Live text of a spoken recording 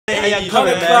Hey,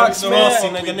 100 clocks,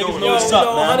 man. Niggas know what's up,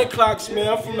 man. 100 clocks, man.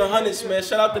 I'm from the hundreds, man.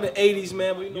 Shout out to the 80s,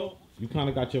 man. But you know. You kind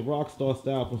of got your rock star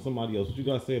style from somebody else. What you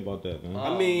gotta say about that, man?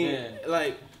 I mean,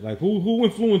 like who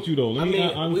influenced you though? We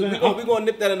gonna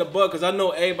nip that in the bud because I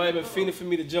know everybody been feeding for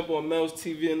me to jump on Melz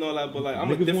TV and all that, but like I'm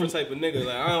a different type of nigga.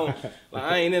 Like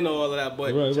I ain't into all of that.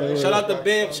 But shout out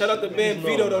to Ben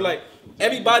Vito though. Like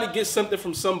everybody gets something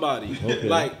from somebody. Okay.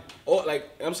 Like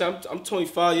I'm saying, I'm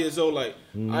 25 years old. Like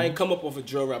I ain't come up off a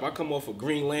drill rap. I come off of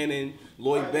Green Lantern,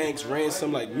 Lloyd Banks,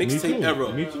 Ransom, like mixtape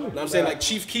era. Me too. You know what I'm saying? Like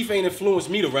Chief Keef ain't influenced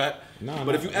me to rap.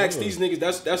 But if you ask these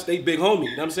niggas, that's they big homie.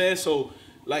 You know what I'm saying? So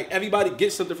like everybody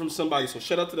gets something from somebody. So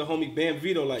shout out to the homie Ben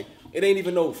Vito. Like it ain't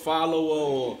even no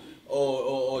follower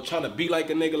or trying to be like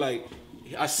a nigga. Like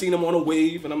I seen him on a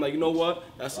wave and I'm like, you know what?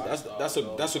 That's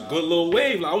a good little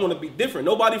wave. Like I want to be different.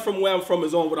 Nobody from where I'm from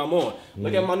is on what I'm on.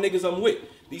 Look at my niggas I'm with.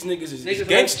 These niggas is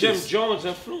gangsters. Like Jim Jones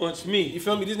influenced me. You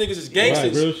feel me? These niggas is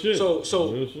gangsters. Right, real shit.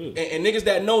 So real shit. And niggas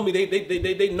that know me,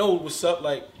 they know what's up.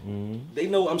 Like they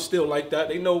know I'm still like that.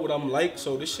 They know what I'm like.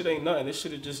 So this shit ain't nothing. This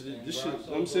shit is just this shit. You know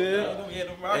what I'm saying?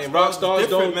 And rock stars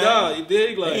don't die. You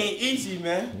dig? Like it ain't easy,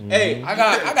 man. Hey, I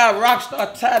got rock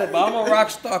star tatted, but I'm a rock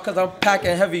star because I'm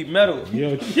packing heavy metal.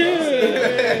 Yo,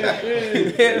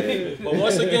 But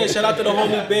once again, shout out to the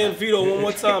homie Ben Vito one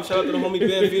more time. Shout out to the homie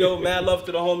Ben Vito. Mad love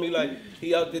to the homie. Like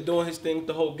he out there doing his thing with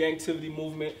the whole gangtivity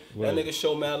movement. That nigga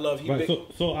show mad love. He big.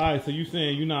 So all right. So you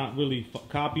saying you're not really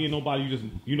copying nobody? You just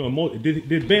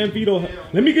did Ben Vito?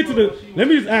 Let me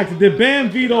just ask. Did Ben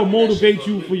Vito motivate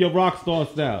you for your rock star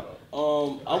style?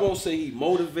 I won't say he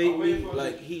motivate me,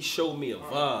 like he showed me a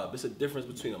vibe. It's a difference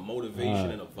between a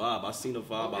motivation and a vibe. I seen a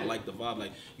vibe, I like the vibe.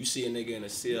 Like you see a nigga in a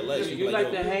CLS, you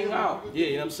like to hang out. Yeah,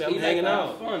 you know what I'm saying? I'm hanging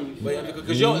out. Fun. But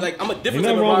because yo, like I'm a different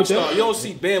type of rock star. You don't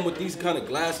see Ben with these kind of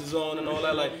glasses on and all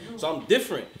that. Like, so I'm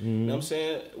different. You know what I'm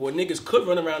saying? What niggas could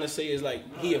run around and say is like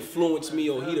he influenced me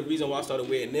or he the reason why I started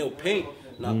wearing nail paint,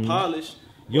 not polish.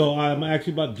 Yo, I'm gonna ask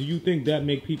you about. Do you think that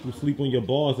make people sleep on your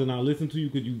bars and not listen to you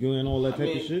because you doing all that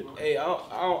type of shit?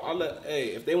 Hey,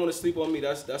 if they want to sleep on me,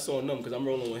 that's on them because I'm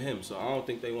rolling with him. So I don't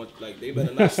think they want they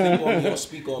better not sleep on me or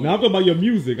speak on me. Now I'm talking about your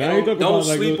music. I ain't talking about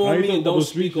like. Don't sleep on me and don't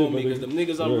speak on me because the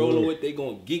niggas I'm rolling with, they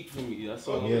gonna geek for me. That's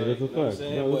all. Yeah, that's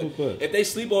a fact. If they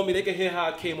sleep on me, they can hear how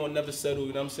I came on Never Settle.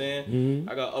 You know what I'm saying?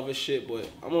 I got other shit, but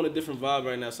I'm on a different vibe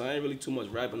right now, so I ain't really too much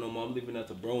rapping no more. I'm leaving that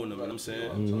to bro and them. You know what I'm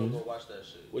saying? I'm trying to go watch that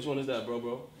shit. Which one is that,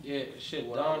 bro? Yeah,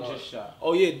 shit. Don just shot.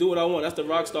 Oh yeah, do what I want. That's the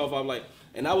rock star vibe. Like,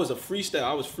 and that was a freestyle.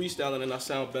 I was freestyling and I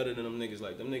sound better than them niggas.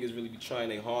 Like them niggas really be trying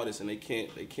their hardest and they can't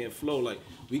flow. Like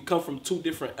we come from two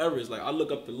different eras. Like I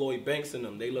look up to Lloyd Banks and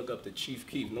them. They look up to Chief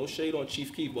Keef. No shade on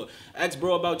Chief Keef, but ask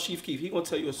bro about Chief Keef. He gonna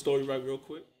tell you a story right real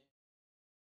quick.